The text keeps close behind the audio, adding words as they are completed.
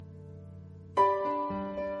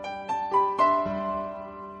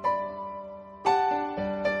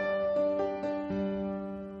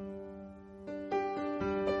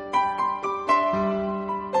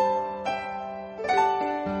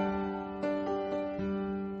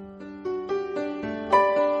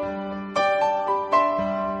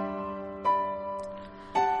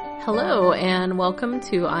and welcome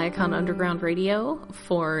to Icon Underground Radio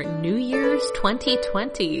for New Year's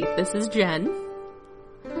 2020. This is Jen.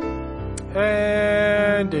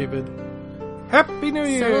 And David. Happy New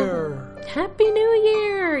Year! Happy New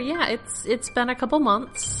Year! Yeah, it's been a couple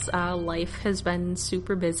months. Life has been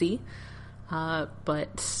super busy.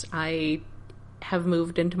 But I have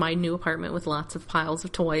moved into my new apartment with lots of piles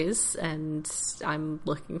of toys, and I'm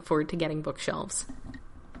looking forward to getting bookshelves.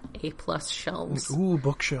 A+ shelves. Ooh,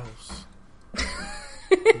 bookshelves.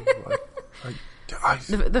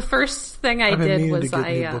 The first thing I did was to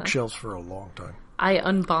get bookshelves for a long time. I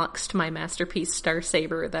unboxed my Masterpiece Star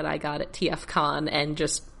Saber that I got at TFCon and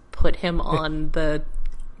just put him on the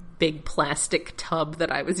big plastic tub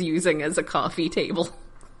that I was using as a coffee table.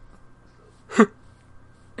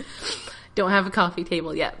 Don't have a coffee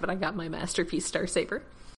table yet, but I got my Masterpiece Star Saber.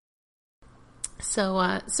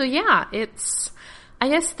 So yeah, I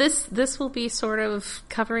guess this will be sort of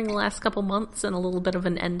covering the last couple months and a little bit of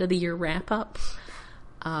an end of the year wrap up.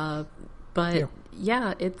 But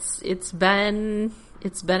yeah, it's been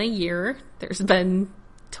a year. There's been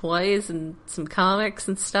toys and some comics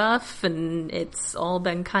and stuff, and it's all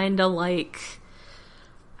been kind of like,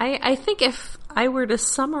 I think if I were to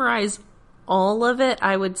summarize all of it,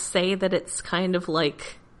 I would say that it's kind of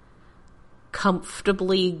like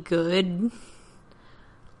comfortably good.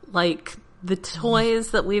 Like, the toys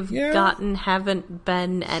that we've gotten haven't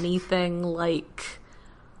been anything like,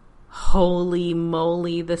 holy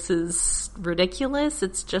moly, this is ridiculous.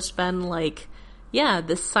 It's just been like, yeah,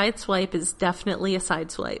 this sideswipe is definitely a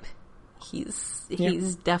sideswipe.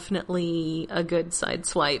 He's definitely a good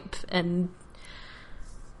sideswipe, and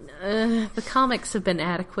the comics have been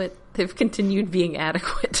adequate. They've continued being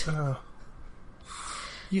adequate.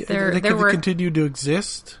 They continued to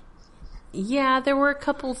exist. Yeah, there were a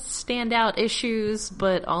couple standout issues,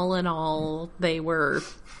 but all in all, they were,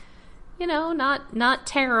 not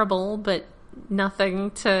terrible, but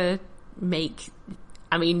nothing to make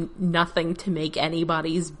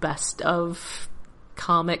anybody's best of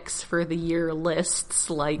comics for the year lists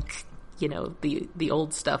like, the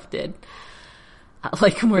old stuff did.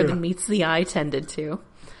 Like More Than Meets the Eye tended to.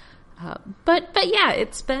 But yeah,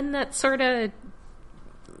 it's been that sort of,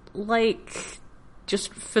 like,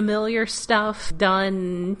 just familiar stuff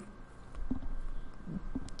done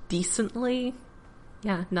decently.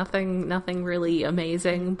 Yeah, nothing really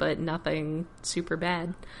amazing, but nothing super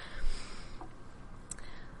bad.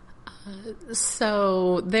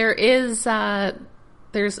 So there's a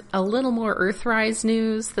little more Earthrise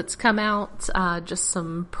news that's come out, just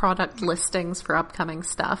some product listings for upcoming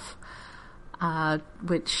stuff,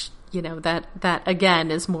 which, that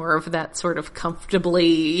again is more of that sort of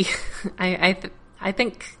comfortably, I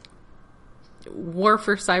think War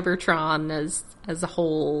for Cybertron as a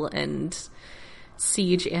whole and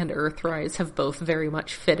Siege and Earthrise have both very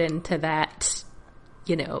much fit into that,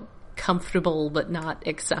 comfortable but not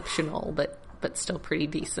exceptional, but still pretty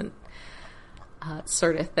decent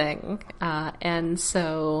sort of thing. And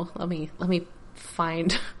so let me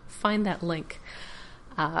find that link.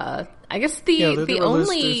 I guess the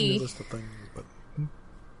only list of things, but...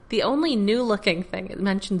 The only new-looking thing, it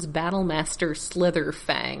mentions Battlemaster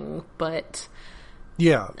Slitherfang, but...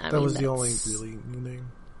 Yeah, that was the only really new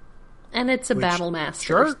name. And it's a Battlemaster,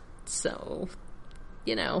 sure. So,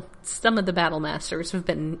 some of the Battlemasters have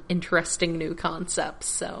been interesting new concepts,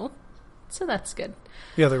 so that's good.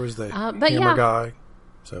 Yeah, there was the hammer guy,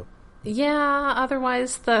 so... Yeah,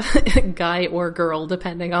 otherwise the guy or girl,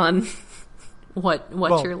 depending on what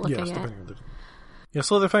you're looking at. Yeah,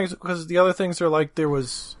 Slitherfangs, because the other things are like, there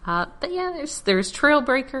was... But yeah, there's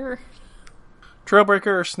Trailbreaker,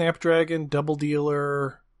 Snapdragon, Double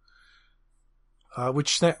Dealer, I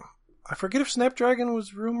forget if Snapdragon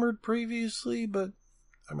was rumored previously, but,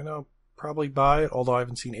 I'll probably buy it, although I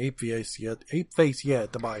haven't seen Ape Face yet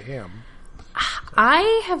to buy him.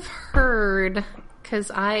 I have heard...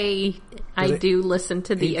 Because I do listen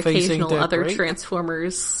to the occasional other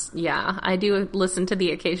Transformers. Yeah, I do listen to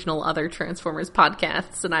the occasional other Transformers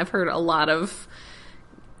podcasts, and I've heard a lot of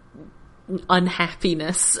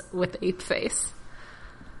unhappiness with Ape Face.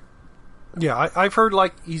 Yeah, I've heard,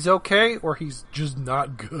 he's okay, or he's just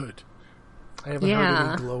not good. I haven't heard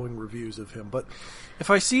any glowing reviews of him, but if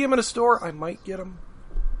I see him in a store, I might get him.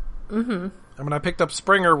 Mm-hmm. I picked up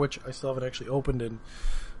Springer, which I still haven't actually opened, and...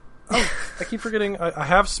 Oh, I keep forgetting. I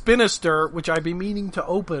have Spinister, which I've been meaning to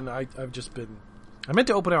open. I meant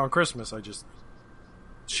to open it on Christmas.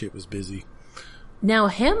 Shit was busy. Now,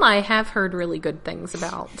 him I have heard really good things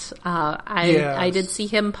about. I did see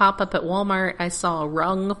him pop up at Walmart. I saw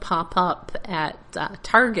Rung pop up at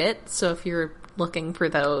Target. So if you're looking for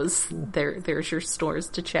those, there's your stores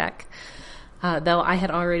to check. Though I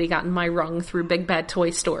had already gotten my rung through Big Bad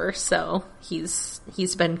Toy Store, so he's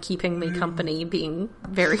been keeping me company, being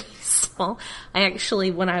very small. I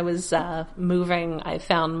actually, when I was moving, I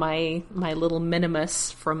found my little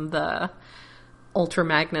Minimus from the Ultra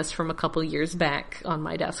Magnus from a couple years back on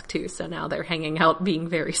my desk too, so now they're hanging out being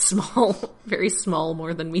very small,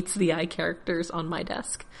 more than meets the eye characters on my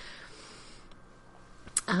desk.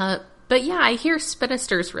 But yeah, I hear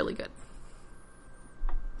Spinister's really good.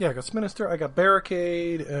 Yeah, I got Spinister, I got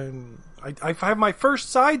Barricade, and I have my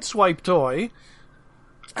first Sideswipe toy.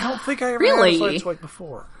 I don't think I ever had a Sideswipe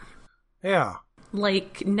before. Yeah.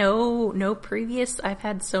 Like, no previous. I've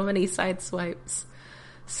had so many Sideswipes.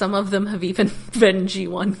 Some of them have even been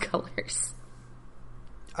G1 colors.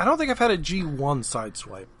 I don't think I've had a G1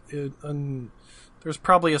 Sideswipe. And there's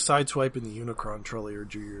probably a Sideswipe in the Unicron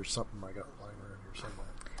Trilogy or something I got lying around here somewhere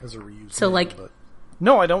as a reuse. So, but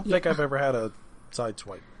no, I don't think I've ever had a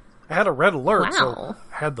Sideswipe. I had a Red Alert, so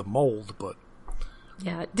I had the mold, but...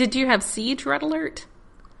 Yeah. Did you have Siege Red Alert?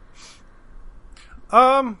 Did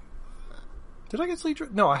I get Siege?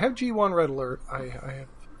 No, I have G1 Red Alert. I have...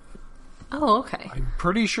 Oh, okay. I'm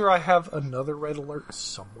pretty sure I have another Red Alert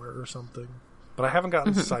somewhere or something, but I haven't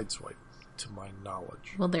gotten Sideswipe, to my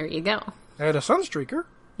knowledge. Well, there you go. I had a Sunstreaker.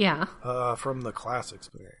 Yeah. From the classics.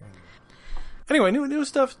 Anyway, new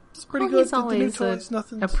stuff. It's pretty good. He's always the new toys,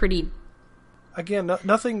 nothing's... a pretty... Again,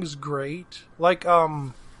 nothing's great. Like,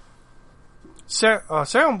 Sound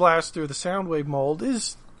Blast through the Soundwave mold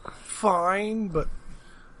is fine, but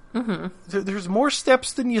there's more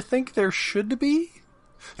steps than you think there should be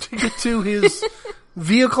to get to his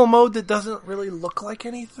vehicle mode that doesn't really look like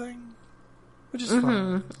anything, which is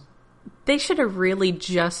fine. They should have really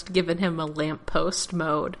just given him a lamppost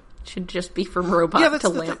mode. It should just be from robot to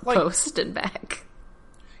lamppost and back.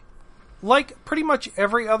 Like pretty much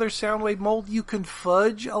every other Soundwave mold, you can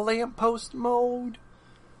fudge a lamppost mode,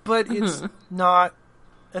 but it's not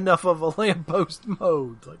enough of a lamppost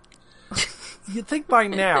mode. Like, you'd think by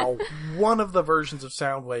now one of the versions of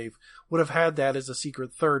Soundwave would have had that as a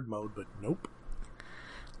secret third mode, but nope.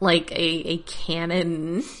 Like a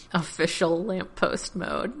canon official lamppost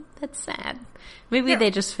mode. That's sad. Maybe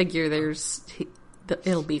they just figure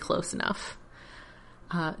it'll be close enough.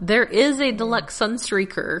 There is a deluxe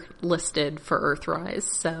Sunstreaker listed for Earthrise,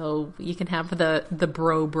 so you can have the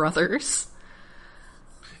Bro Brothers.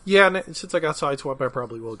 Yeah, and since I got Sideswipe, I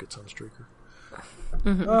probably will get Sunstreaker.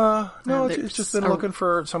 No, it's just been looking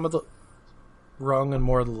for some of the Rung and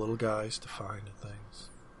more of the little guys to find and things.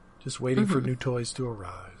 Just waiting for new toys to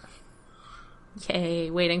arrive. Yay,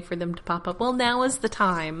 waiting for them to pop up. Well, now is the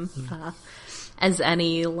time, as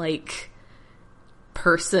any,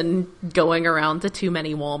 person going around to too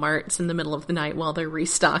many Walmarts in the middle of the night while they're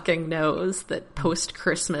restocking knows that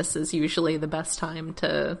post-Christmas is usually the best time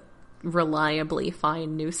to reliably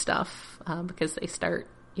find new stuff, because they start,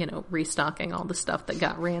 restocking all the stuff that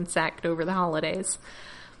got ransacked over the holidays.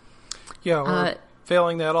 Yeah, or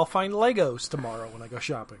failing that, I'll find Legos tomorrow when I go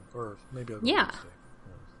shopping, or maybe I'll go Wednesday.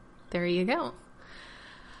 There you go.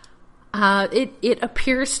 It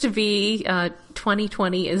appears to be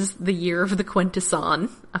 2020 is the year of the Quintesson,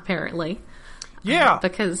 apparently. Yeah,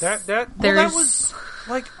 because that was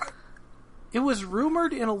it was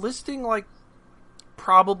rumored in a listing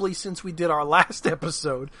probably since we did our last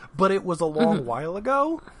episode, but it was a long while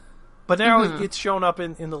ago. But now it's shown up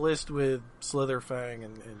in the list with Slitherfang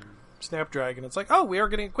and Snapdragon. It's like, oh, we are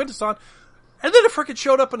getting a Quintesson, and then it frickin'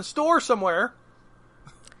 showed up in a store somewhere.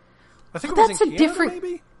 I think it was in Canada,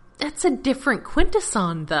 maybe. That's a different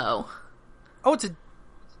Quintesson, though.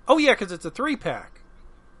 Oh, yeah, because it's a 3-pack.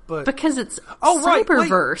 But because it's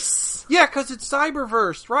Cyberverse. Yeah, because it's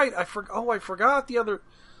Cyberverse, right? I forgot the other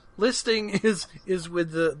listing is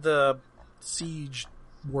with the Siege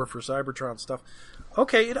War for Cybertron stuff.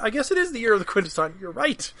 Okay, I guess it is the year of the Quintesson. You're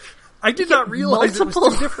right. I did not realize it was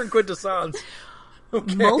two different Quintessons.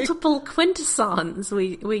 Okay. Multiple Quintessons.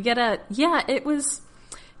 We get it was...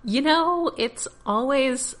 it's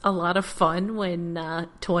always a lot of fun when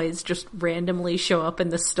toys just randomly show up in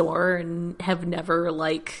the store and have never,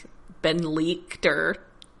 been leaked or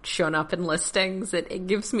shown up in listings. It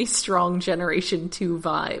gives me strong Generation 2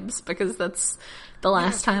 vibes, because that's the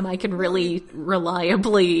last time I can really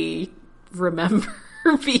reliably remember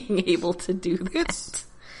being able to do that.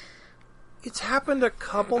 It's happened a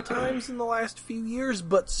couple times in the last few years,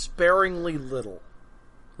 but sparingly little.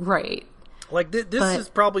 Right. This is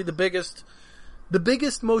probably the biggest,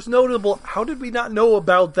 most notable. How did we not know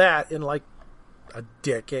about that in a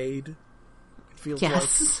decade? It feels like.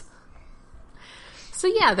 So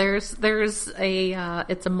yeah, there's a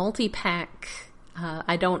it's a multi-pack.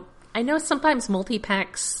 I know sometimes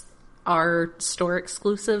multi-packs are store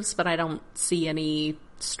exclusives, but I don't see any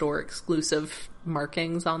store exclusive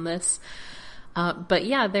markings on this. But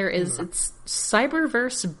yeah, there is, it's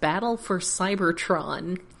Cyberverse Battle for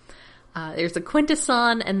Cybertron. There's a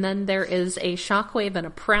Quintesson, and then there is a Shockwave and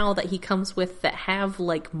a Prowl that he comes with that have,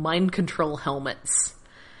 like, mind control helmets.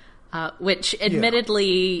 Which,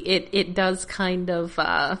 admittedly, it does kind of,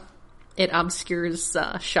 it obscures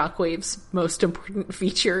Shockwave's most important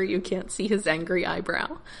feature. You can't see his angry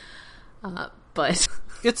eyebrow. But...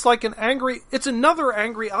 It's like it's another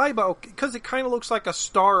angry eyebrow, because it kind of looks like a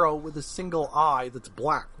Starro with a single eye that's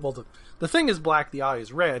black. Well, the thing is black, the eye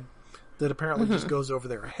is red, that apparently just goes over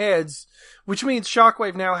their heads, which means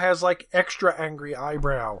Shockwave now has, like, extra angry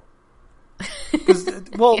eyebrow. Because,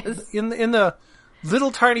 well, yes. in the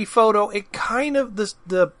little tiny photo, it kind of,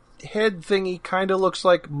 the head thingy kind of looks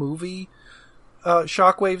like movie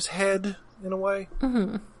Shockwave's head, in a way.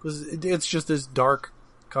 Because it's just this dark,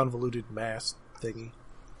 convoluted mass thingy.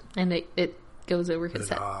 And it goes over his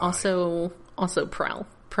head. Also Prowl.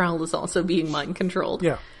 Prowl is also being mind controlled.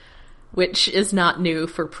 Yeah. Which is not new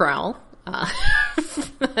for Prowl.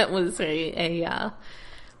 That was a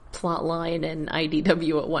plot line in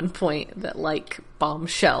IDW at one point that, like,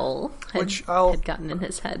 Bombshell had gotten in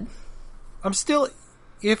his head. I'm still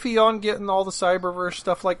iffy on getting all the Cyberverse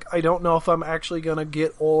stuff. Like, I don't know if I'm actually going to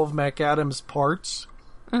get all of McAdams' parts.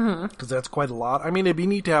 Because that's quite a lot. I mean, it'd be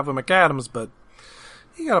neat to have a McAdams, but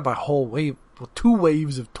you gotta buy a whole wave, 2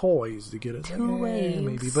 waves of toys to get it. 2 waves.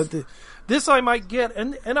 Maybe. But this I might get,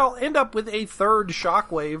 and I'll end up with a 3rd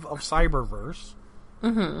Shockwave of Cyberverse.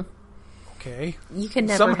 Okay. You can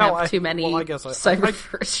never have too many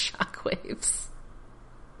Cyberverse Shockwaves.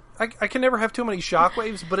 I can never have too many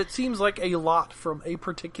Shockwaves, but it seems like a lot from a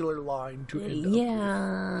particular line to end up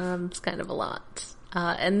with. It's kind of a lot.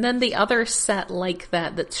 And then the other set like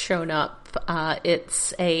that's shown up,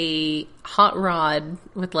 it's a Hot Rod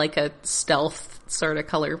with, like, a stealth sort of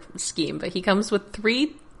color scheme, but he comes with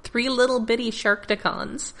three little bitty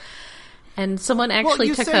Sharkticons. And someone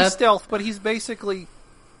actually took stealth, but he's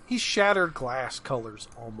shattered glass colors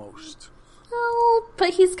almost. Oh,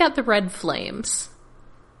 but he's got the red flames.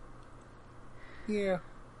 Yeah.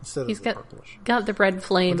 He's got the red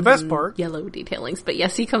flames, the best part, yellow detailings. But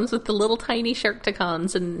yes, he comes with the little tiny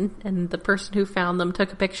Sharkticons, and the person who found them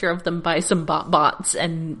took a picture of them by some bots,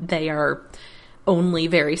 and they are only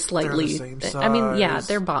very slightly... They're the same size. I mean, yeah,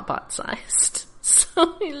 they're bot sized.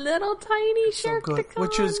 So little tiny Sharkticons.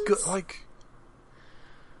 Which is good. Like,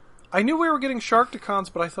 I knew we were getting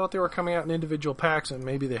Sharkticons, but I thought they were coming out in individual packs, and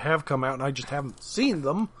maybe they have come out, and I just haven't seen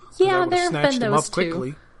them. Yeah, there have been those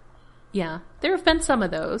quickly. Too. Yeah, there have been some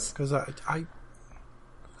of those. Because I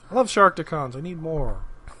love Sharkticons. I need more.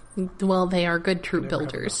 Well, they are good troop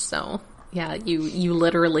builders, so yeah, you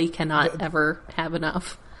literally cannot ever have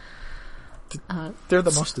enough. They're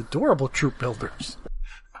the most adorable troop builders.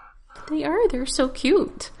 They are. They're so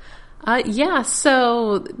cute. Yeah,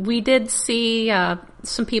 so we did see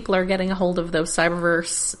some people are getting a hold of those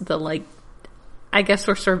Cyberverse, I guess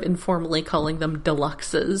we're sort of informally calling them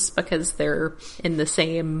deluxes because they're in the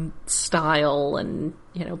same style and,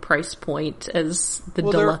 price point as the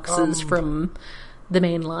deluxes from the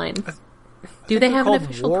main line. Do they have an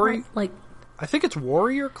official price? I think it's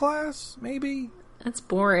Warrior class, maybe? That's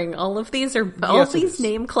boring. All of these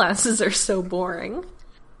name classes are so boring.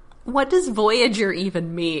 What does Voyager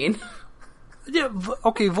even mean? Yeah,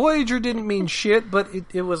 okay, Voyager didn't mean shit, but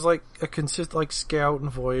it was like a consistent, Scout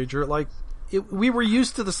and Voyager, we were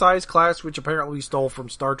used to the size class, which apparently we stole from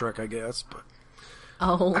Star Trek, I guess. But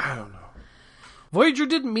I don't know. Voyager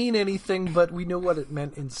didn't mean anything, but we knew what it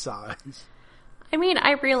meant in size. I mean,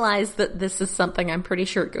 I realize that this is something I'm pretty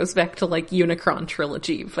sure it goes back to, Unicron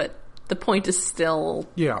trilogy, but the point is still...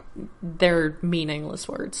 Yeah. They're meaningless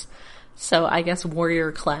words. So I guess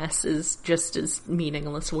Warrior class is just as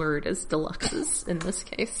meaningless word as deluxes in this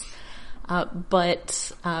case.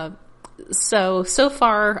 So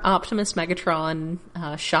far, Optimus, Megatron,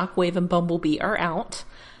 Shockwave, and Bumblebee are out.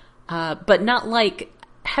 But not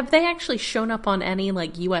have they actually shown up on any,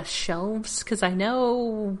 U.S. shelves? Because I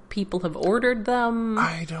know people have ordered them.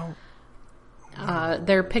 I don't...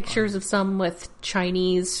 There are pictures of some with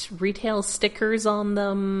Chinese retail stickers on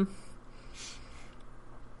them.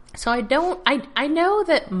 So I know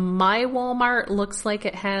that my Walmart looks like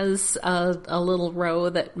it has a little row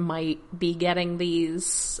that might be getting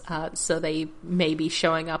these, so they may be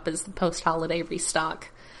showing up as the post-holiday restock.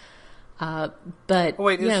 But,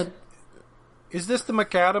 is this the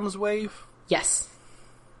McAdams wave? Yes.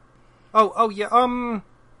 Oh yeah,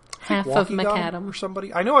 half of McAdam. Or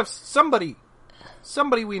somebody. I know somebody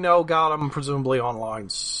we know got them presumably online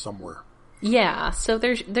somewhere. Yeah, so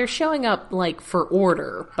they're showing up, like, for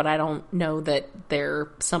order, but I don't know that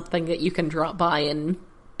they're something that you can drop by and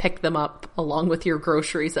pick them up along with your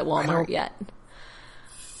groceries at Walmart yet.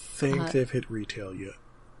 Think they've hit retail yet.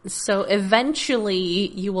 So eventually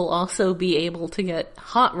you will also be able to get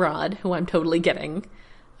Hot Rod, who I'm totally getting,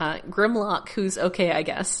 Grimlock, who's okay, I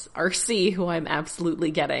guess, RC, who I'm absolutely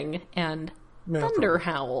getting, and Thunder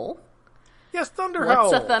Howl. Yes, Thunder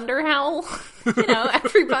Howl. What's a Thunder Howl? You know,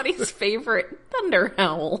 everybody's favorite Thunder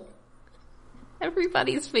Howl.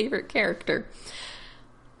 Everybody's favorite character.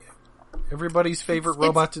 Everybody's favorite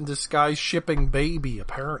Robots in Disguise shipping baby,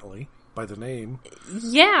 apparently, by the name.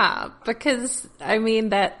 Yeah, because, I mean,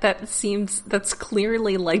 that's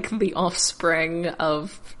clearly like the offspring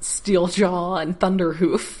of Steeljaw and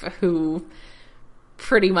Thunderhoof, who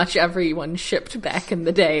pretty much everyone shipped back in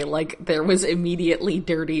the day. Like, there was immediately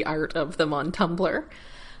dirty art of them on Tumblr.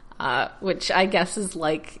 Which I guess is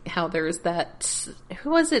like how there's that,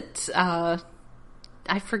 who was it,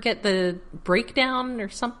 I forget, the Breakdown or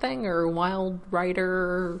something, or Wild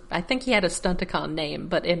Rider, I think he had a Stunticon name,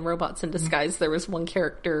 but in Robots in Disguise there was one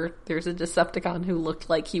character, there's a Decepticon who looked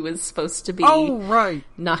like he was supposed to be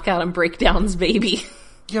Knockout and Breakdown's baby.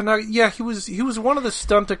 He was one of the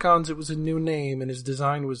Stunticons. It was a new name, and his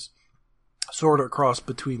design was sort of a cross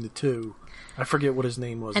between the two. I forget what his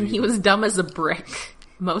name was. And he was dumb as a brick.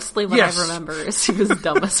 Mostly what I remember is he was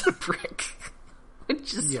dumb as a brick.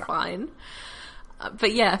 Which is fine.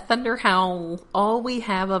 But yeah, Thunder Howl, all we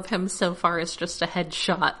have of him so far is just a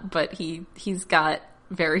headshot, but he's got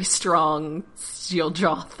very strong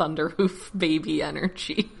Steeljaw Thunderhoof baby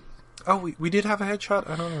energy. Oh, we did have a headshot?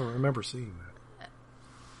 I don't remember seeing that.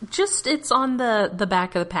 Just, it's on the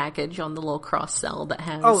back of the package on the little cross cell that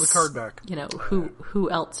has... Oh, the card back. You know,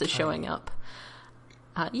 who else is showing up.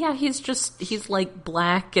 Yeah, he's like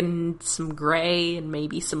black and some gray and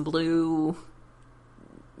maybe some blue.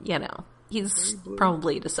 You know, he's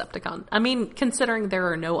probably a Decepticon. I mean, considering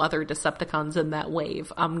there are no other Decepticons in that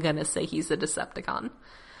wave, I'm gonna say he's a Decepticon.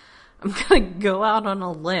 I'm gonna go out on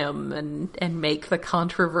a limb and make the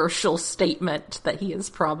controversial statement that he is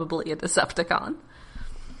probably a Decepticon.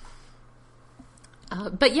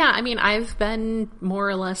 But yeah, I mean, I've been more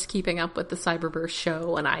or less keeping up with the Cyberverse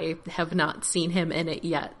show, and I have not seen him in it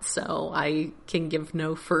yet, so I can give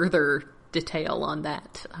no further detail on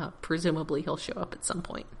that. Presumably he'll show up at some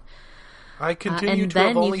point. I continue to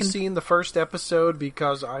have only seen the first episode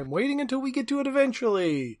because I'm waiting until we get to it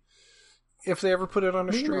eventually. If they ever put it on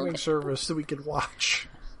a streaming service so we can watch.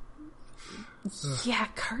 Yeah,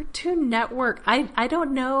 Cartoon Network. I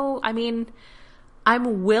don't know. I mean,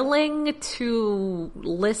 I'm willing to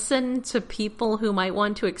listen to people who might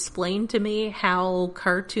want to explain to me how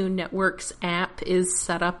Cartoon Network's app is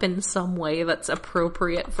set up in some way that's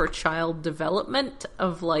appropriate for child development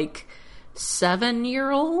of, like,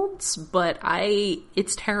 7-year-olds, but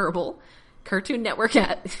it's terrible. Cartoon Network's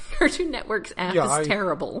app is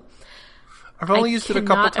terrible. I've only used it a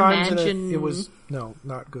couple times and it was,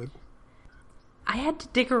 not good. I had to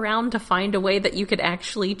dig around to find a way that you could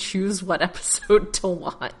actually choose what episode to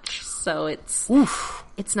watch. So it's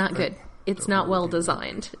not good. It's not well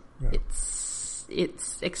designed. Yeah.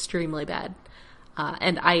 It's extremely bad.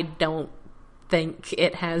 And I don't think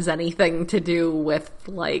it has anything to do with,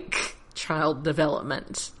 like, child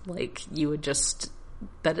development. Like, you would just...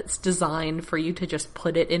 that it's designed for you to just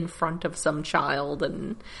put it in front of some child.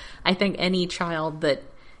 And I think any child that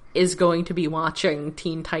is going to be watching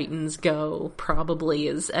Teen Titans Go probably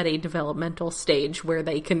is at a developmental stage where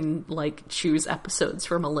they can, like, choose episodes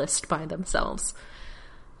from a list by themselves.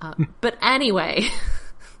 But anyway,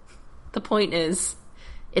 the point is,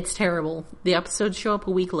 it's terrible. The episodes show up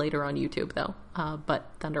a week later on YouTube, though.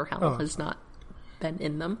 But Thunder Howl has not been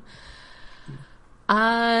in them.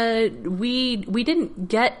 We didn't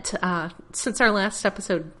get, since our last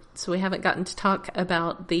episode, so we haven't gotten to talk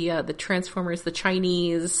about the Transformers, the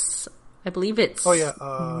Chinese, I believe it's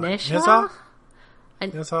Nesha?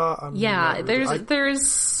 Nesha?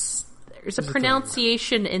 There's a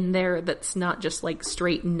pronunciation in there that's not just like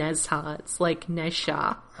straight Nezha, it's like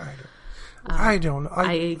Nesha. I don't know.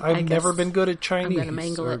 I've never been good at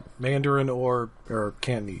Chinese or Mandarin or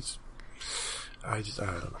Cantonese. I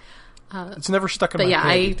don't know. It's never stuck in my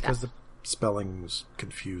head because the spellings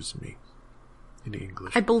confuse me in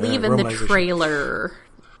English. I believe in the trailer,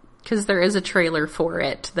 because there is a trailer for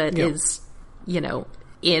it that is,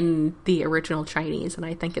 in the original Chinese, and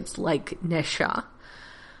I think it's like Nesha.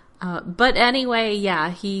 But anyway,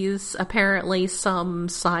 he's apparently some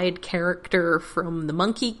side character from the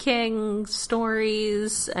Monkey King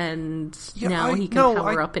stories, and now he can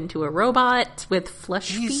power up into a robot with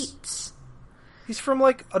flesh feet. He's from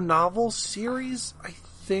like a novel series, I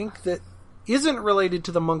think, that isn't related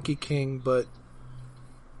to the Monkey King, but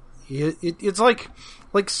it's like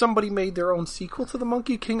somebody made their own sequel to the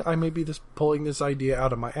Monkey King. I may be pulling this idea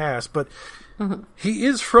out of my ass, but he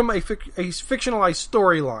is from a fictionalized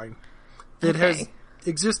storyline that has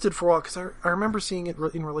existed for a while, because I remember seeing it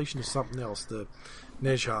in relation to something else, the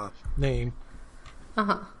Nezha name.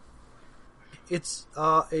 It's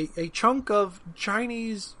a chunk of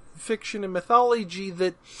Chinese fiction and mythology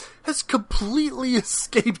that has completely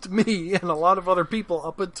escaped me and a lot of other people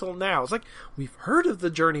up until now. It's like, we've heard of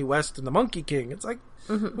the Journey West and the Monkey King. It's like,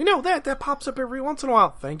 we know that pops up every once in a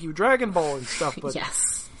while. Thank you, Dragon Ball and stuff. But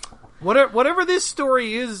yes. Whatever this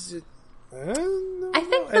story is, I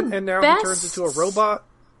think and now he turns into a robot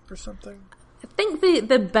or something. I think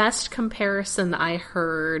the best comparison I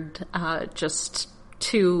heard just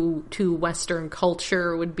to Western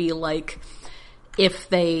culture would be like if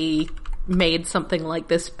they made something like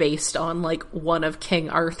this based on like one of King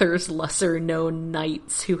Arthur's lesser known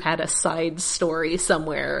knights who had a side story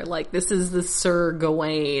somewhere. Like, this is the Sir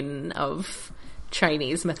Gawain of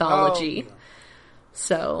Chinese mythology. Oh, yeah.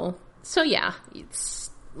 So yeah,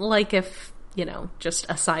 it's like if, just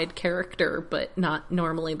a side character, but not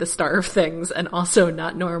normally the star of things, and also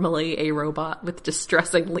not normally a robot with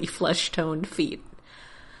distressingly flesh-toned feet.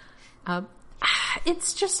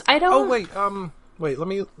 It's just, I don't... Oh, wait, let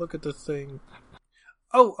me look at the thing.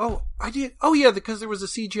 Oh, I did. Oh, yeah, because there was a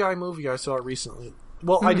CGI movie I saw recently.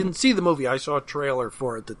 Well, I didn't see the movie. I saw a trailer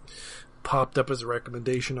for it that popped up as a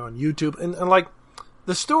recommendation on YouTube. And like,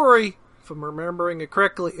 the story, if I'm remembering it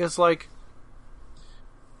correctly, is like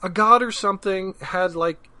a god or something had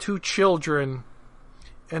like 2 children,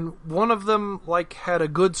 and one of them like had a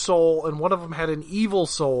good soul, and one of them had an evil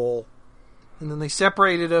soul, and then they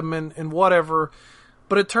separated them and whatever.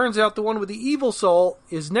 But it turns out the one with the evil soul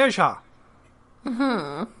is Nezha.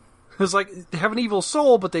 It's like, they have an evil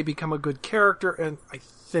soul, but they become a good character, and I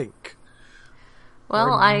think...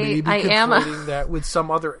 Well, I am conflating that with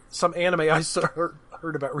some anime I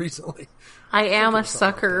heard about recently. I am a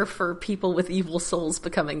sucker for people with evil souls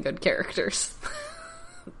becoming good characters.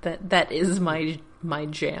 That is my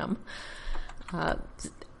jam.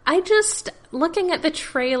 I just, looking at the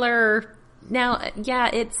trailer... Now, yeah,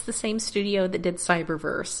 it's the same studio that did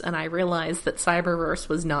Cyberverse, and I realized that Cyberverse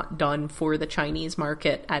was not done for the Chinese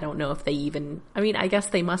market. I don't know if they even... I mean, I guess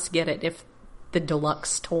they must get it if the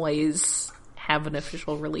deluxe toys have an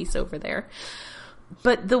official release over there.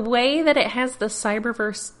 But the way that it has the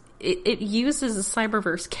Cyberverse... It uses the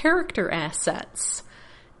Cyberverse character assets,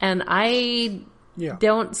 and I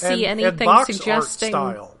don't see anything and suggesting...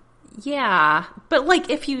 art style. Yeah, but like,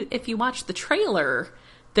 if you watch the trailer...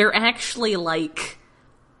 They're actually like,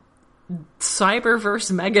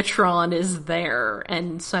 Cyberverse Megatron is there,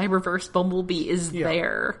 and Cyberverse Bumblebee is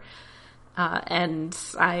there. And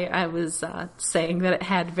I was saying that it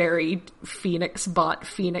had very Phoenix Bot,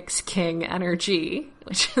 Phoenix King energy,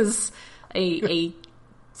 which is a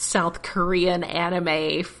South Korean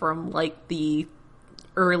anime from like the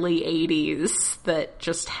early 80s that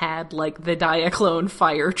just had like the Diaclone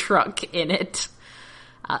fire truck in it.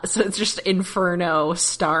 So it's just Inferno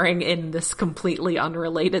starring in this completely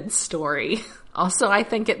unrelated story. Also, I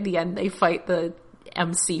think at the end they fight the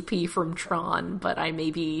MCP from Tron, but I may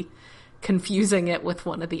be confusing it with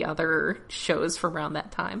one of the other shows from around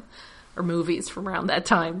that time, or movies from around that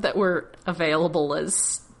time that were available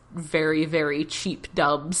as very, very cheap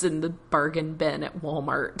dubs in the bargain bin at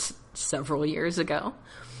Walmart several years ago.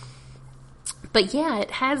 But yeah,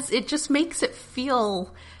 it just makes it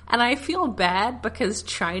feel... And I feel bad because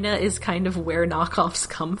China is kind of where knockoffs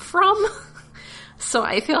come from. So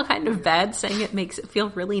I feel kind of bad saying it makes it feel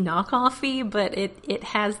really knockoffy, but it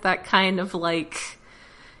has that kind of like,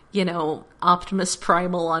 Optimus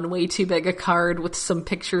Primal on way too big a card with some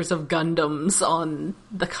pictures of Gundams on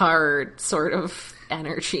the card sort of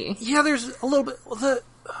energy. Yeah, there's a little bit...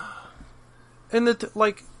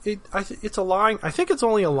 it's a line... I think it's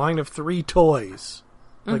only a line of 3 toys.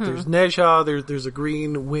 Like, there's Nezha, there's a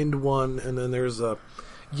green wind one, and then there's a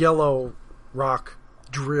yellow rock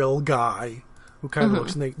drill guy who kind of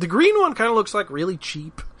looks... The green one kind of looks like really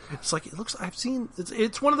cheap. It's like,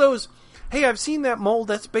 it's one of those, hey, I've seen that mold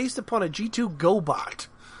that's based upon a G2 GoBot.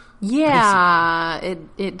 Yeah,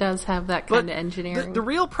 it does have that kind of engineering. The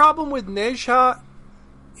real problem with Nezha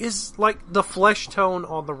is, like, the flesh tone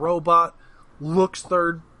on the robot looks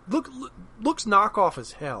knockoff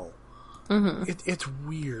as hell. It's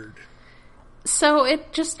weird. So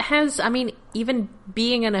it just has, even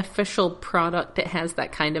being an official product, it has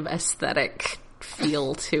that kind of aesthetic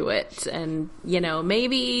feel to it. And,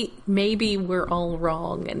 maybe we're all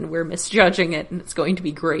wrong and we're misjudging it and it's going to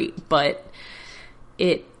be great, but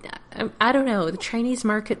I don't know, the Chinese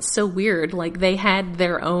market's so weird. Like, they had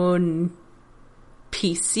their own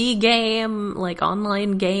PC game, like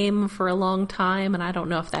online game for a long time, and I don't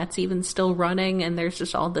know if that's even still running, and there's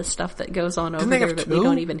just all this stuff that goes on over there that we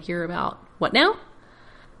don't even hear about. What now?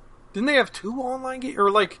 Didn't they have 2 online games? Or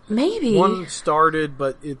like, maybe one started,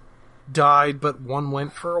 but it died, but one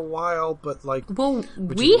went for a while, but like... Well,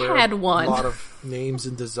 we had one. A lot of names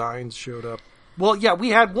and designs showed up. Well, yeah, we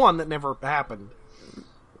had one that never happened.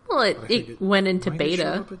 Well, it went into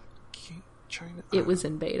beta. China? It was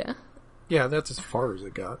in beta. Yeah, that's as far as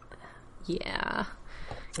it got. Yeah.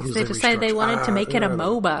 They decided they wanted to make it a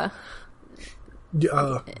MOBA.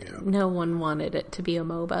 Yeah. No one wanted it to be a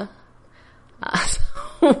MOBA.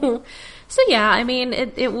 So yeah, I mean,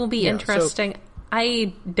 it will be interesting.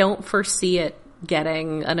 I don't foresee it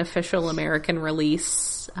getting an official American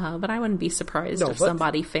release, but I wouldn't be surprised if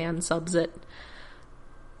somebody fan subs it.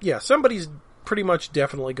 Yeah, somebody's pretty much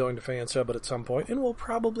definitely going to fan sub it at some point, and we'll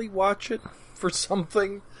probably watch it for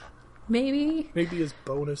something. Maybe as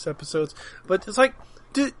bonus episodes. But it's like,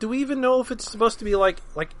 do we even know if it's supposed to be like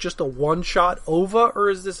just a one-shot OVA, or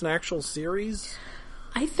is this an actual series?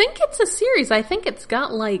 I think it's a series. I think it's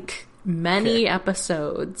got like many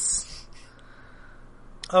episodes.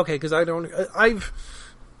 Okay, because I've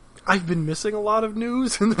been missing a lot of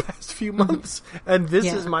news in the past few months, and this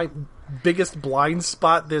is my biggest blind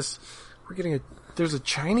spot. There's a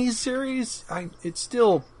Chinese series. It's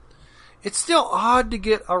still odd to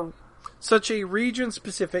get such a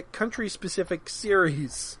region-specific, country-specific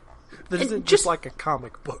series that isn't just like a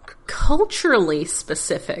comic book. Culturally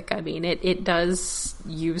specific. I mean, it does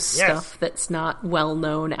use stuff that's not well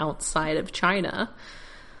known outside of China.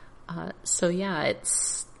 So yeah,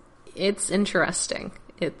 it's interesting.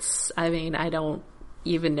 I don't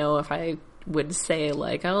even know if I would say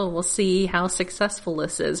like, oh, we'll see how successful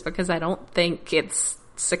this is, because I don't think its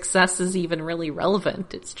success is even really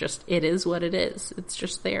relevant. It is what it is. It's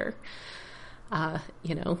just there.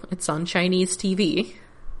 It's on Chinese TV.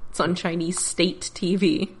 It's on Chinese state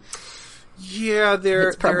TV. Yeah,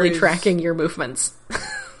 it's probably tracking your movements.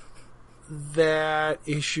 That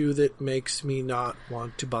issue that makes me not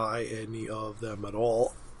want to buy any of them at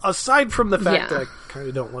all. Aside from the fact that I kind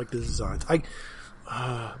of don't like the designs.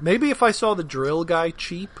 Maybe if I saw the drill guy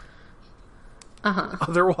cheap.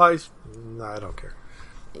 Otherwise, I don't care.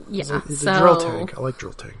 Yeah, it's a drill tank. I like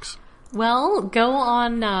drill tanks. Well, go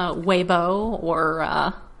on Weibo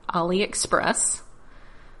or AliExpress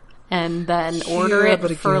and then order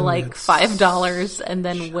it for like $5 and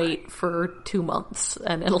then wait for 2 months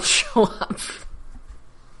and it'll show up.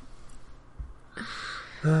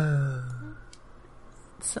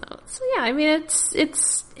 So yeah, I mean,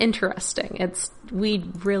 it's interesting. We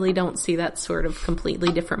really don't see that sort of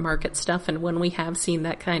completely different market stuff, and when we have seen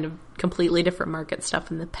that kind of completely different market stuff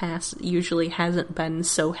in the past, it usually hasn't been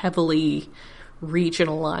so heavily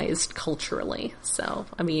regionalized culturally. So,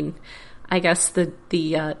 I mean, I guess the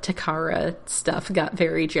Takara stuff got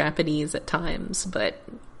very Japanese at times, but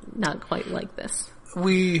not quite like this.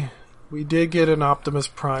 We did get an Optimus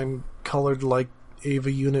Prime colored like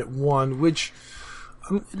Ava Unit 1, which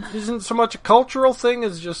isn't so much a cultural thing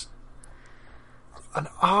as just an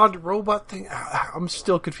odd robot thing. I'm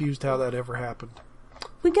still confused how that ever happened.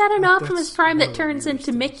 We got an Optimus Prime that turns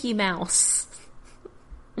into Mickey Mouse.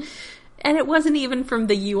 And it wasn't even from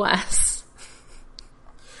the US.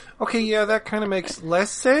 Okay, yeah, that kind of makes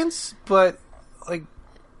less sense, but like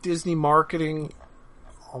Disney marketing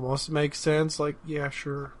almost makes sense. Like, yeah,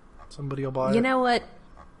 sure, somebody will buy it. You know what?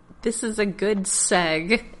 This is a good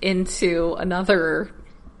seg into another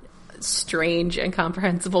strange and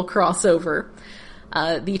incomprehensible crossover.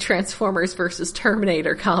 The Transformers versus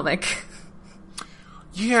Terminator comic.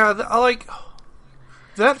 Yeah,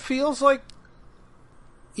 that feels like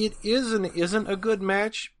it is and isn't a good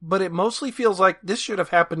match, but it mostly feels like this should have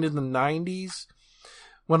happened in the 90s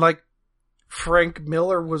when like Frank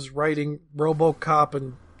Miller was writing RoboCop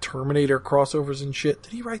and Terminator crossovers and shit.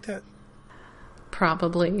 Did he write that?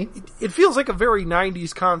 Probably. It feels like a very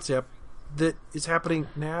 90s concept that is happening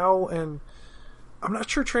now, and I'm not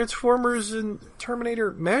sure Transformers and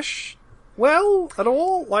Terminator mesh well at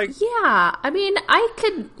all. Like, yeah, I mean, I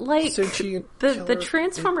could like the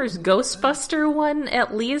Transformers Ghostbuster one.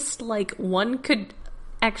 At least, like, one could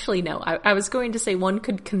actually no. I was going to say one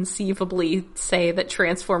could conceivably say that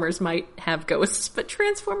Transformers might have ghosts, but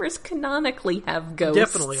Transformers canonically have ghosts.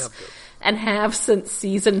 Definitely have ghosts. And have since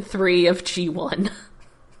season 3 of G1.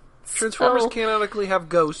 Transformers canonically have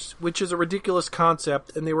ghosts, which is a ridiculous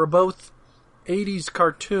concept, and they were both 80s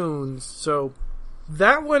cartoons, so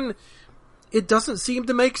that one, it doesn't seem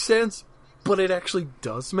to make sense, but it actually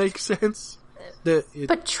does make sense. It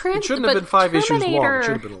shouldn't have been 5 issues long. It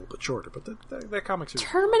should have been a little bit shorter, but that comic's...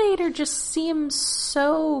 Terminator just seems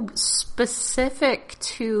so specific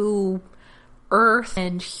to Earth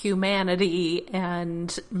and humanity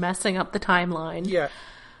and messing up the timeline. Yeah.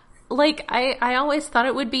 Like, I always thought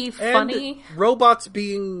it would be funny. And robots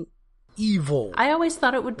being evil. I always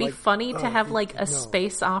thought it would be funny to have, like, a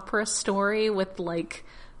space opera story with, like,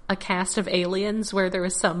 a cast of aliens where there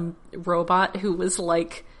was some robot who was,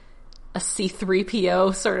 like, a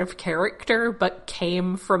C-3PO sort of character, but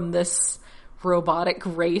came from this robotic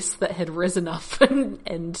race that had risen up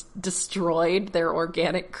and destroyed their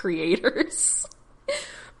organic creators.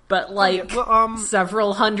 But, like,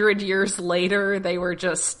 several hundred years later, they were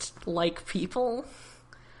just like people.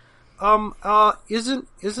 Isn't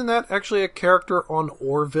that actually a character on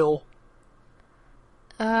Orville?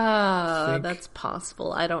 That's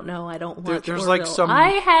possible. I don't know. I don't watch There's Orville. like some... I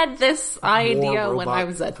had this idea when I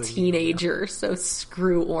was a teenager, so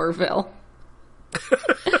screw Orville.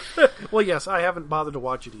 Well, yes, I haven't bothered to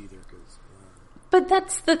watch it either. But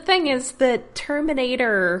that's the thing, is that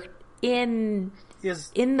Terminator, in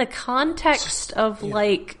the context of,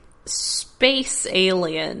 like, space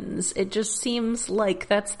aliens, it just seems like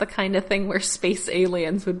that's the kind of thing where space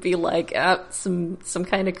aliens would be like, some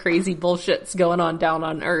kind of crazy bullshit's going on down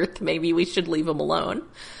on Earth, maybe we should leave them alone.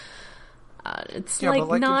 It's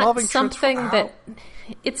like not something that...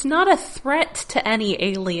 It's not a threat to any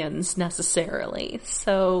aliens, necessarily.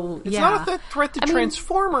 So, It's not a threat to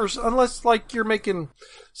Transformers, unless, like, you're making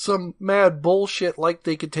some mad bullshit like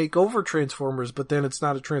they could take over Transformers, but then it's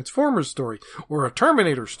not a Transformers story, or a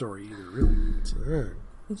Terminator story either, really.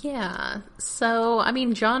 Yeah. So, I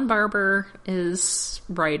mean, John Barber is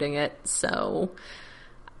writing it, so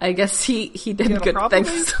I guess he did good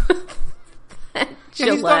things.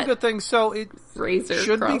 He's done good things, so it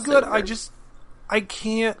should be good. I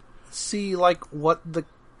can't see, like, what the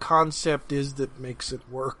concept is that makes it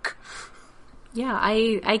work. Yeah,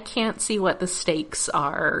 I can't see what the stakes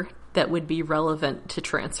are that would be relevant to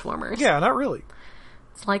Transformers. Yeah, not really.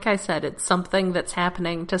 It's like I said, it's something that's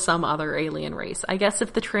happening to some other alien race. I guess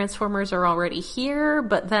if the Transformers are already here,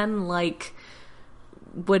 but then, like,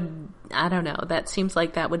 I don't know, that seems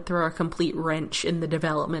like that would throw a complete wrench in the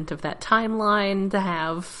development of that timeline to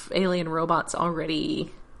have alien robots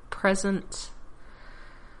already present.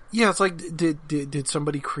 Yeah, it's like, did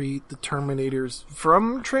somebody create the Terminators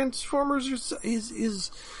from Transformers?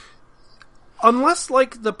 Is unless,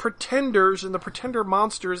 like, the Pretenders and the Pretender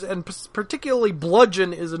monsters, and particularly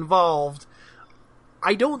Bludgeon is involved,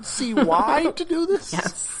 I don't see why to do this.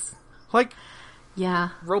 Yes. Like, yeah,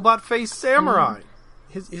 robot face samurai.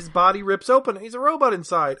 His body rips open. He's a robot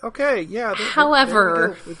inside. Okay, yeah.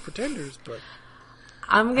 However, with Pretenders, but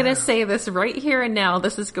I'm going to say this right here and now.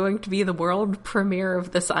 This is going to be the world premiere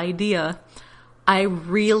of this idea. I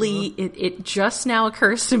really, it just now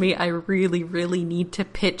occurs to me, I really, really need to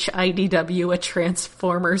pitch IDW a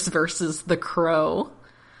Transformers versus The Crow.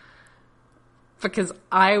 Because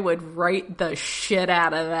I would write the shit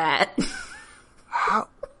out of that. How?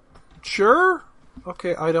 Sure.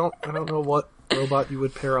 Okay, I don't know what robot you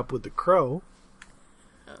would pair up with The Crow.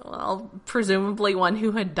 Well, presumably one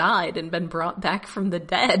who had died and been brought back from the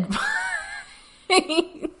dead.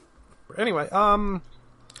 Anyway,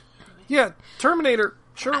 yeah, Terminator,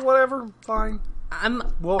 sure, whatever, fine.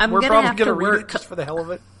 We're probably going to read it just for the hell of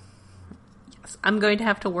it. Yes, I'm going to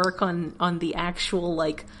have to work on the actual,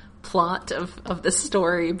 like, plot of the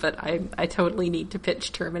story, but I totally need to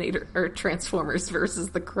pitch Terminator or Transformers versus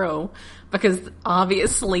The Crow, because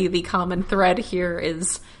obviously the common thread here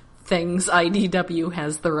is things IDW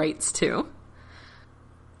has the rights to.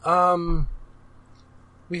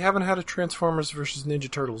 We haven't had a Transformers versus Ninja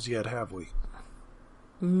Turtles yet, have we?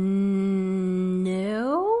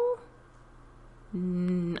 No.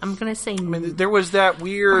 I'm gonna say no. I mean, there was that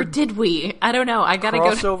weird... Or did we? I don't know. I gotta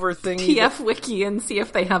go to thingy TF Wiki and see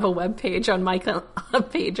if they have a web page on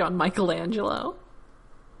Michelangelo.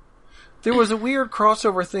 There was a weird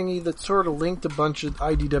crossover thingy that sort of linked a bunch of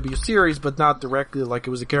IDW series, but not directly, like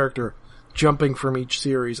it was a character jumping from each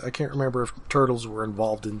series. I can't remember if Turtles were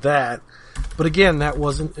involved in that. But again, that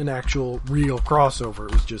wasn't an actual real crossover.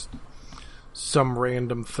 It was just some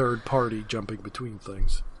random third party jumping between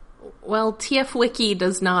things. Well, TF Wiki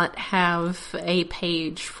does not have a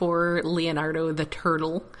page for Leonardo the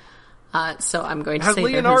Turtle, so I'm going to say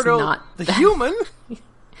Leonardo that is not the human.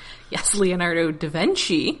 Yes, Leonardo da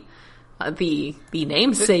Vinci, the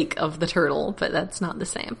namesake of the turtle, but that's not the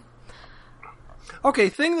same. Okay,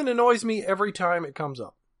 thing that annoys me every time it comes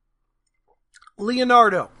up.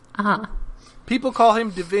 Leonardo. Uh-huh. People call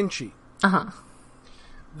him Da Vinci. Uh-huh.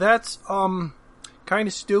 That's, kind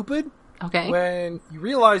of stupid. Okay. When you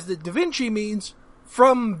realize that Da Vinci means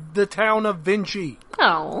from the town of Vinci.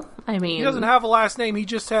 Oh, I mean... He doesn't have a last name, he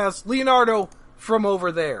just has Leonardo from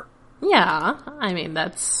over there. Yeah, I mean,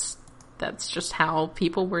 that's just how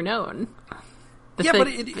people were known. But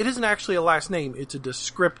it isn't actually a last name, it's a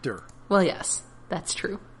descriptor. Well, yes, that's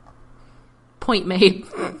true. Point made.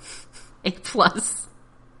 A+.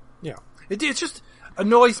 Yeah. It just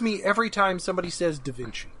annoys me every time somebody says Da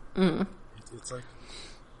Vinci. Mm. It's like,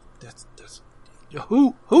 that's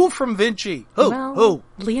who from Vinci? Who?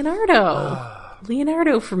 Leonardo.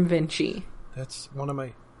 Leonardo from Vinci. That's one of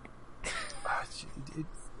my...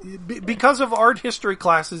 because of art history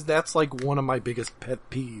classes, that's like one of my biggest pet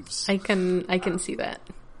peeves. I can see that.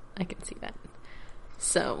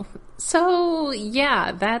 So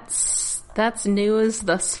yeah, that's news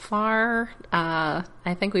thus far. I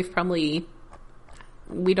think we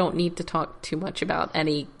don't need to talk too much about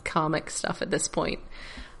any comic stuff at this point.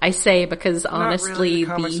 I say because honestly, not really. The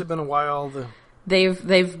comics have been a while.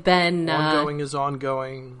 They've been ongoing is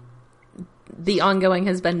ongoing. The ongoing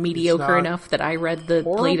has been mediocre enough that I read the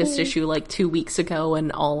horrible. latest issue like 2 weeks ago,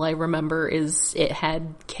 and all I remember is it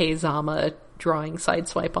had Kei-Zama drawing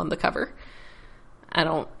Sideswipe on the cover. I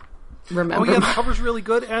don't remember. Oh yeah, the cover's really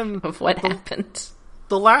good, and of what happened.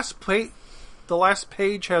 The last page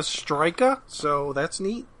has Strika, so that's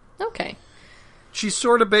neat. Okay. She's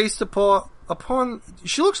sort of based upon.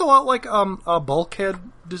 She looks a lot like a Bulkhead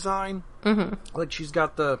design. Mm-hmm. Like she's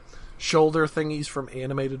got the shoulder thingies from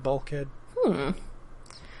animated Bulkhead.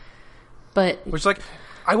 But which, like,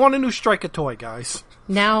 I want a new Strika toy, guys.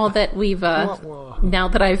 Now that we've now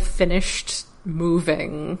that I've finished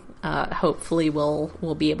moving, hopefully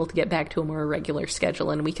we'll be able to get back to a more regular schedule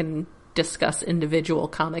and we can discuss individual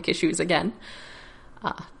comic issues again.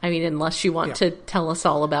 I mean, unless you want to tell us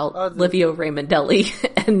all about Livio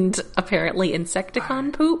Raimondelli and apparently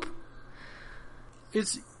Insecticon poop.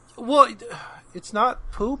 It's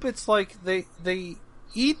not poop. It's like they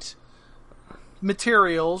eat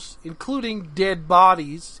materials, including dead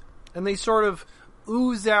bodies, and they sort of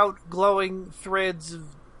ooze out glowing threads of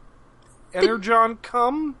energon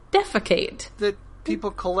cum. Defecate. That people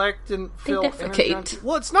collect and fill. They defecate. Energon.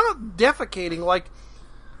 Well, it's not defecating.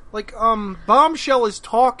 Like Bombshell is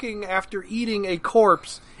talking after eating a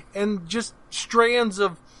corpse, and just strands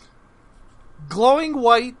of glowing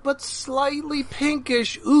white but slightly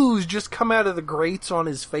pinkish ooze just come out of the grates on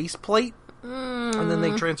his faceplate. And then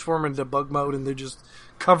they transform into bug mode and they're just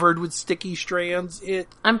covered with sticky strands.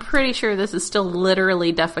 I'm pretty sure this is still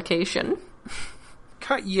literally defecation.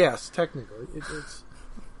 Yes, technically. It's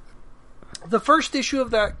the first issue of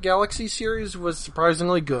that Galaxy series was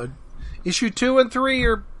surprisingly good. Issue 2 and 3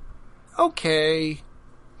 are okay.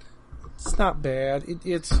 It's not bad. It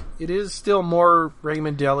is still more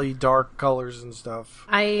Raimondelli dark colors and stuff.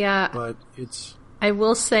 But it's... I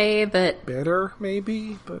will say that better,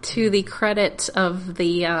 maybe, but to the credit of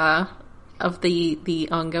the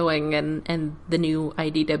ongoing and the new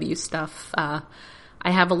IDW stuff, I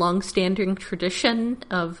have a long-standing tradition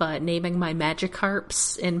of naming my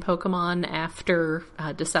Magikarps in Pokemon after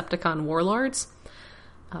Decepticon warlords,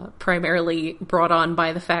 primarily brought on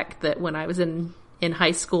by the fact that when I was in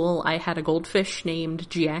high school, I had a goldfish named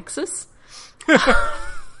Giaxus.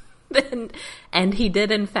 And he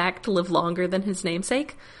did, in fact, live longer than his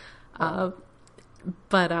namesake.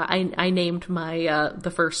 But I named my the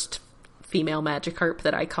first female Magikarp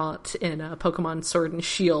that I caught in Pokemon Sword and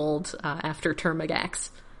Shield after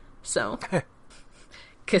Termagax. So,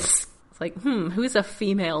 because it's like, who's a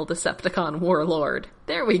female Decepticon warlord?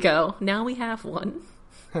 There we go. Now we have one.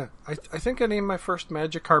 I think I named my first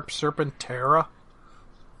Magikarp Serpentera.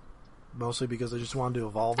 Mostly because I just wanted to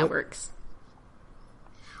evolve it. That works.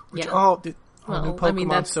 Which, well, I mean,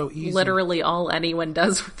 that's so easy. Literally all anyone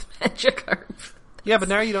does with Magikarp. Yeah, but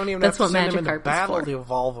now you don't even That's have to what send them into Magikarp battle is for. to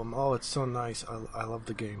evolve them. Oh, it's so nice. I love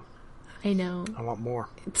the game. I know. I want more.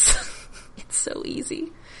 It's so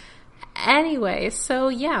easy. Anyway, so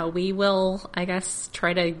yeah, we will, I guess,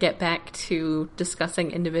 try to get back to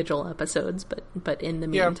discussing individual episodes, but in the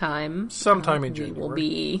meantime, sometime in January, we will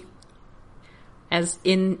be, as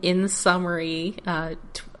in summary,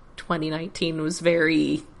 2019 was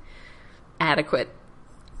very adequate.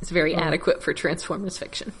 It's very adequate for Transformers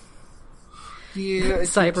fiction. Yeah,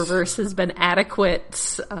 Cyberverse has been adequate.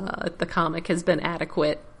 The comic has been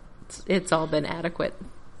adequate. It's all been adequate.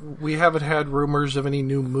 We haven't had rumors of any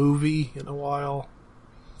new movie in a while.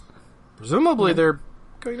 Presumably they're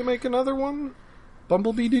going to make another one.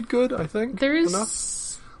 Bumblebee did good, I think.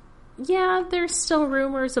 There's Yeah, there's still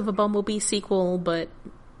rumors of a Bumblebee sequel, but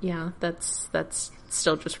yeah, that's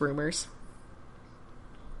still just rumors.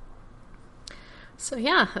 So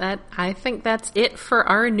yeah, I think that's it for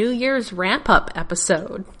our New Year's wrap-up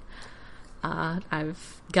episode.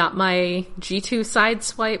 I've got my G2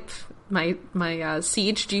 Sideswipe, my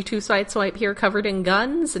Siege G2 Sideswipe here covered in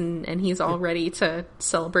guns, and he's all ready to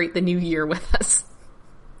celebrate the new year with us.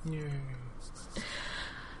 Yay.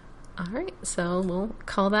 Alright, so we'll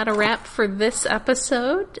call that a wrap for this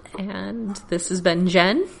episode, and this has been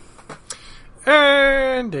Jen.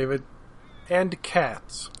 And David. And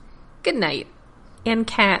cats. Good night. And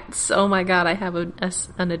cats. Oh my god, I have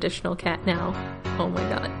an additional cat now. Oh my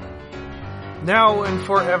god. Now and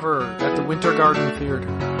forever at the Winter Garden Theater.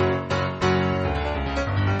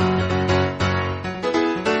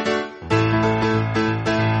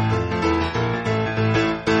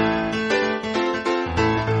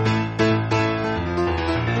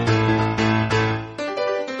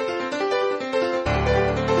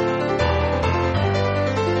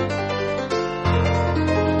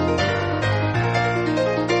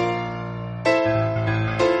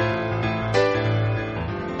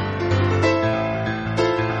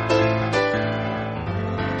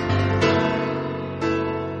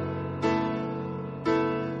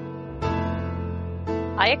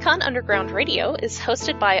 Iacon Underground Radio is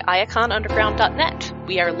hosted by iaconunderground.net.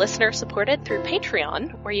 We are listener-supported through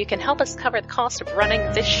Patreon, where you can help us cover the cost of running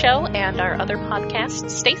this show and our other podcast,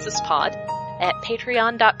 Stasis Pod, at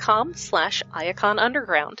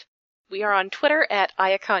patreon.com/iaconunderground. We are on Twitter at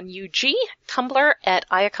iaconug, Tumblr at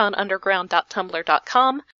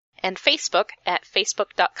iaconunderground.tumblr.com, and Facebook at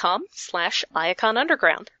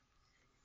facebook.com/iaconunderground.